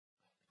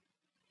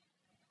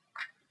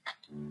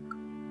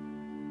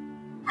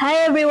Hi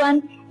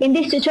everyone! In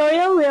this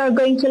tutorial, we are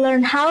going to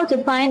learn how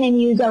to find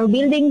and use our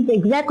building's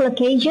exact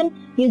location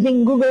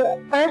using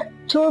Google Earth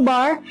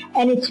toolbar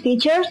and its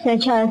features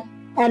such as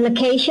add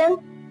location,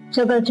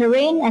 toggle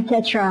terrain,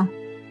 etc.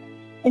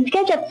 In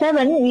SketchUp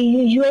 7, we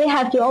usually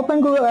have to open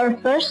Google Earth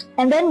first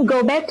and then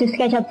go back to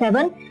SketchUp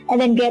 7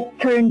 and then get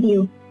current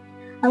view.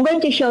 I'm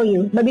going to show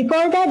you, but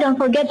before that, don't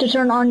forget to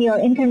turn on your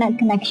internet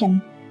connection.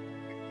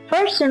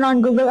 First, turn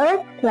on Google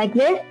Earth like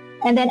this,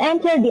 and then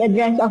enter the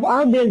address of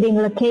our building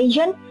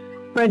location.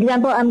 For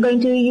example, I'm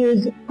going to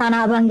use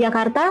Tanah Abang,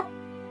 Jakarta.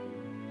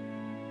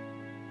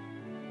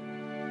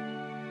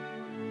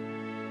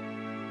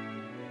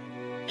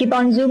 Keep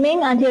on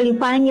zooming until you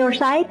find your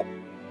site.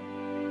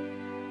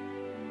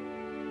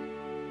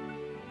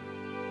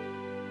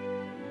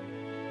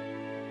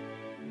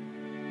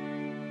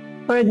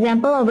 For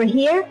example, over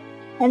here,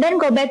 and then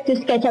go back to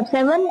SketchUp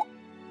 7,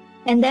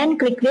 and then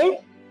click this,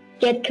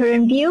 get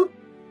current view.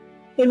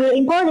 It will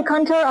import the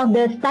contour of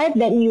the type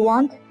that you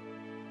want,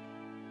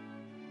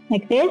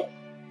 like this.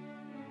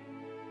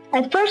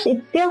 At first,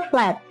 it's still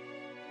flat.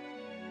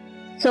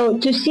 So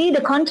to see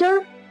the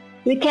contour,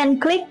 we can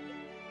click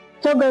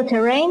toggle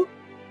terrain,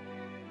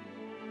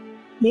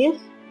 this.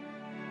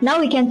 Now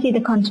we can see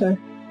the contour.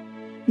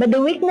 But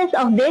the weakness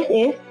of this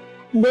is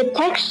the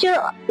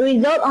texture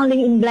results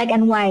only in black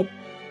and white.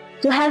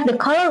 To have the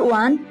colored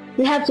one,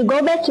 we have to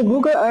go back to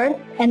Google Earth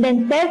and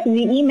then save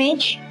the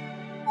image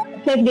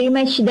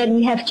that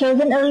we have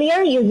chosen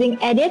earlier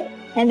using edit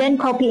and then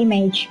copy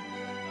image.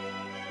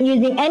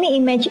 Using any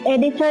image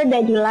editor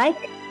that you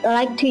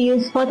like to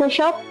use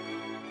Photoshop,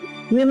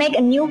 we make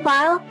a new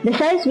file. The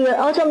size will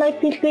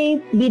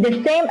automatically be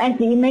the same as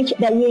the image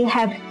that we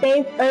have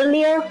saved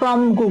earlier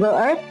from Google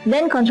Earth.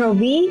 Then Ctrl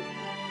V,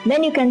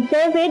 then you can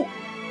save it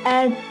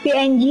as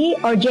PNG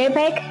or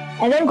JPEG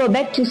and then go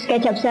back to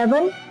SketchUp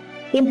 7,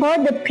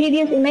 import the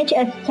previous image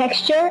as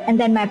texture and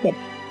then map it.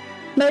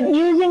 But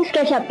using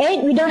SketchUp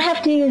 8, we don't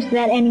have to use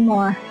that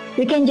anymore.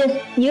 We can just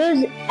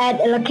use add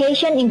a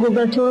location in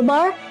Google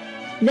toolbar,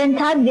 then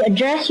type the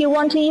address you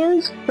want to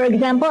use. For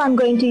example, I'm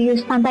going to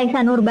use Pantai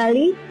Sanur,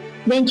 Bali.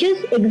 Then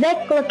choose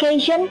exact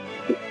location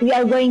we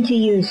are going to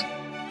use.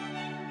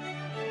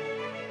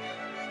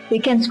 We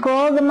can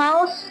scroll the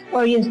mouse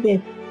or use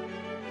this.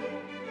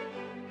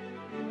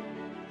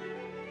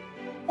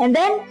 And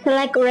then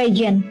select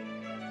region.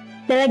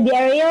 Select the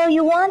area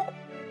you want,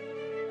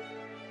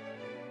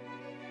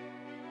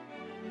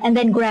 and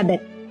then grab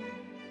it.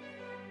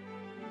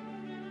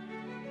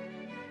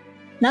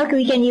 Now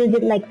we can use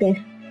it like this.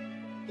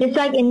 Just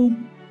like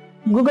in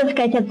Google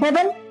SketchUp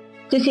 7,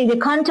 to see the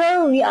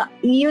contour, we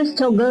use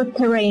toggle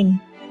terrain.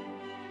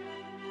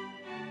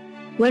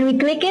 When we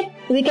click it,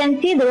 we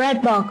can see the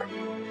red box.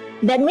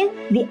 That means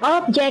the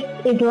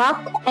object is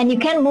locked and you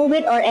can't move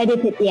it or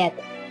edit it yet.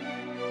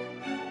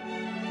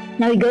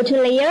 Now we go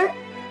to layer.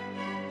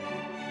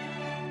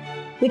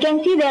 We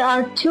can see there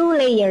are two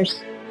layers.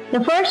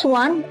 The first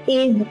one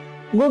is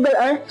Google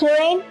Earth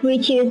terrain,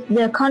 which is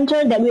the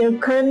contour that we will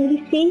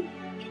currently see.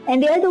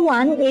 And the other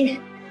one is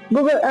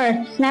Google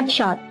Earth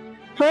snapshot.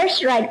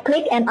 First, right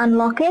click and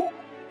unlock it.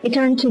 It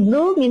turns to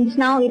blue, means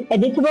now it's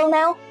editable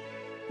now.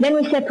 Then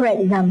we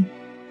separate them.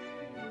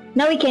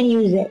 Now we can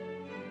use it.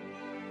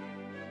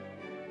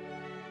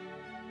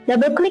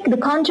 Double click the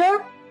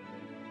contour.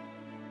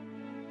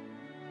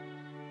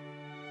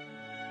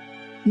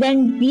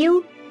 Then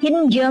view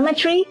hidden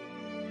geometry.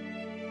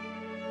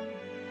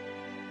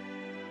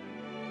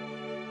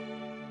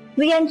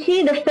 We can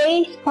see the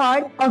face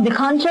part of the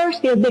contour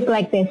still big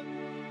like this.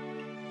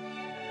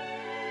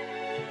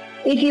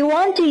 If you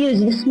want to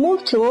use the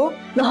smooth tool,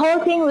 the whole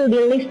thing will be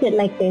lifted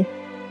like this.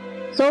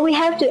 So we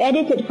have to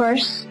edit it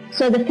first,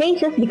 so the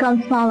faces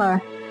become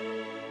smaller.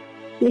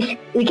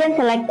 We can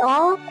select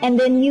all and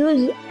then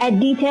use add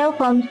detail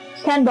from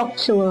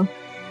sandbox tool.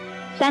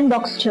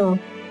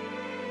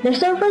 The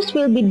surface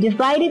will be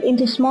divided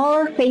into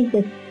smaller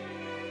faces.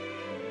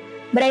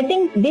 But I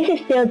think this is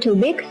still too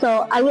big,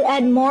 so I will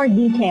add more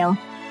detail.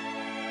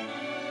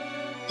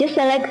 Just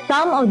select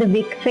some of the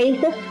big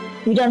faces.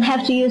 We don't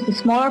have to use the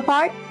smaller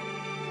part.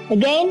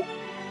 Again,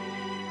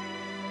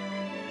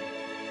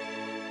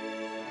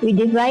 we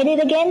divide it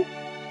again.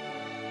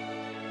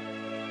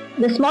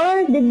 The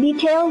smaller the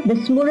detail,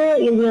 the smoother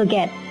it will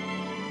get.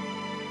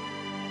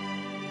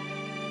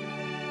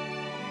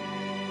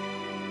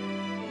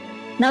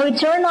 Now we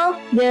turn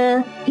off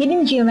the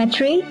hidden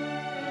geometry.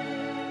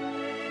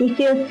 We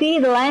still see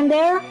the line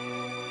there,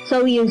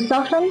 so we use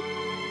soften.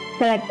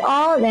 Select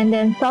all and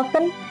then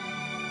soften.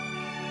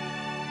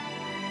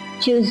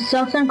 Choose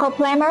soften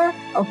coplanar,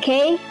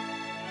 OK.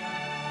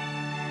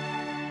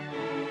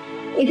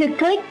 If you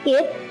click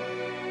it,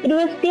 it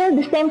will still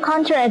the same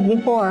contour as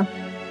before,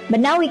 but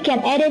now we can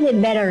edit it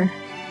better.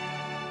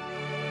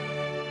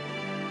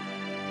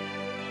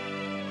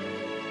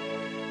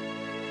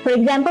 For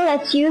example,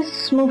 let's use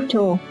smooth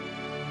tool.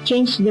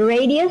 Change the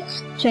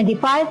radius,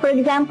 25 for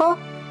example,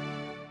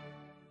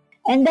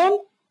 and then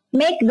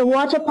make the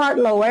water part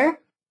lower.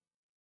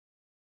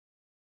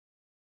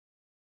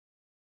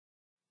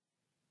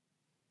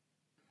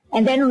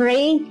 and then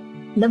raise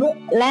the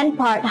land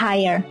part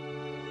higher.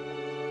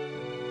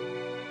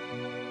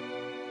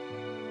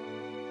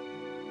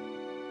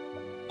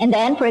 And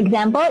then, for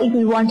example, if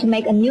we want to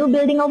make a new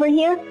building over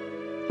here,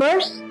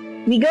 first,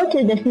 we go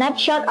to the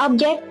snapshot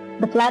object,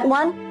 the flat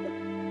one.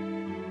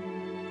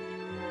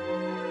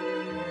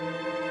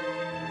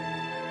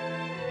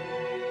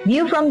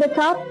 View from the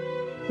top,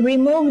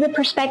 remove the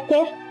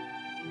perspective.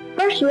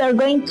 First, we are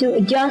going to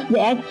adjust the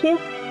axis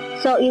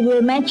so it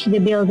will match the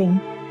building.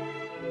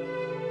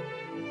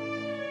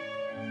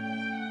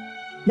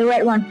 The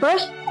red one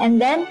first,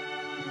 and then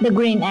the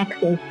green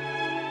axis.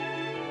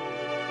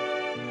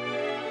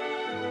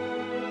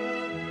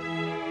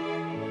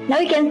 Now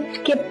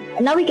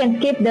we can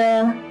skip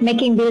the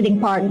making building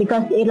part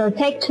because it'll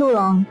take too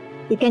long.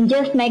 You can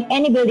just make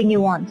any building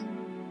you want.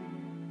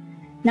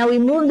 Now we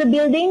move the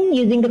building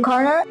using the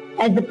corner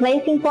as the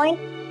placing point.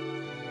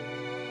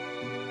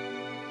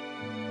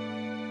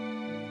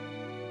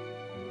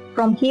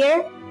 From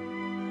here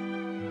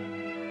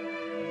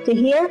to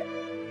here.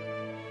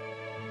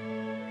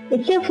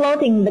 It's still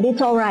floating, but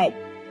it's alright.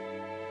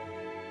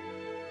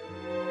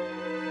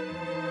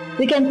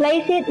 We can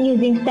place it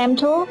using stamp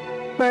tool.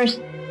 First,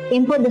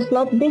 input the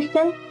slope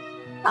distance.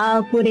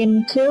 I'll put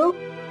in 2.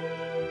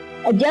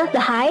 Adjust the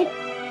height.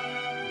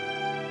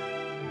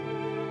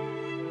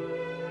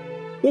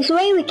 This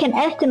way we can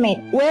estimate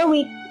where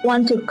we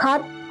want to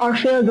cut or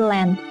fill the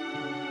land.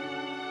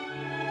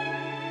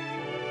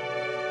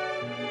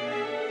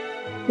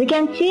 We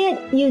can see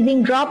it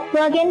using drop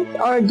plugins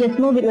or just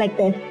move it like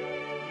this.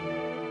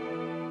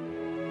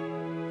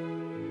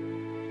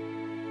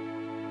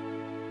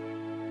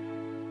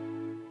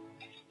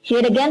 See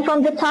it again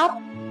from the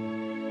top.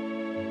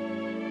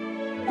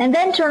 And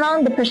then turn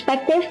on the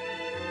perspective.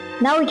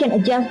 Now we can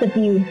adjust the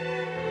view.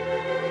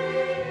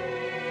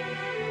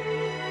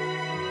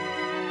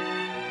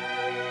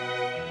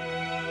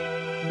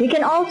 We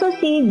can also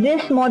see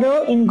this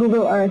model in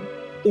Google Earth.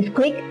 Just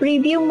click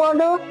Preview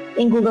Model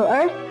in Google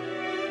Earth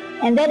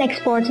and then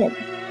export it.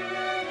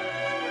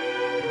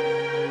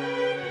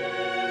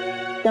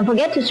 Don't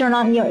forget to turn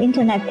on your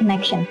internet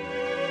connection.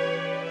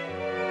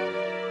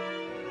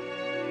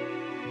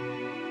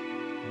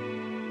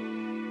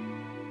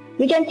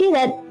 We can see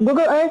that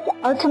Google Earth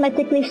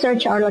automatically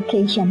search our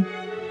location.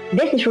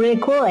 This is really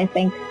cool, I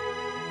think.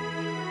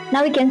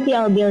 Now we can see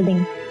our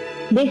building.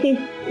 This is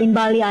in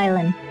Bali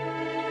Island.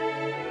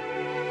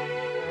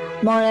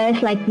 More or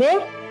less like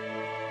this.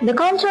 The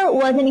contour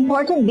wasn't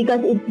important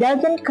because it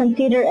doesn't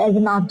consider as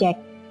an object.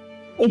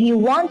 If you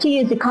want to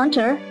use the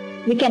contour,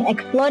 we can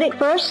explode it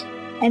first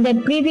and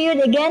then preview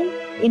it again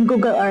in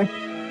Google Earth.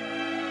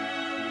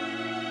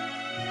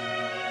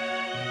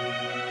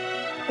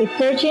 It's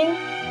searching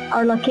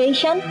our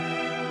location.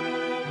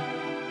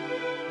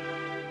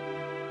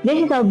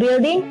 This is our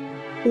building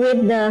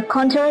with the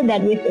contour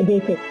that we've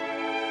edited.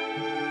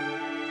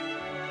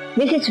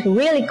 This is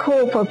really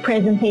cool for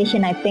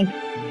presentation, I think.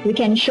 We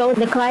can show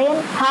the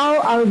client how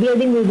our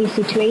building will be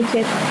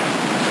situated.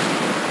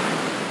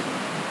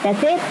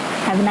 That's it.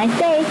 Have a nice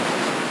day.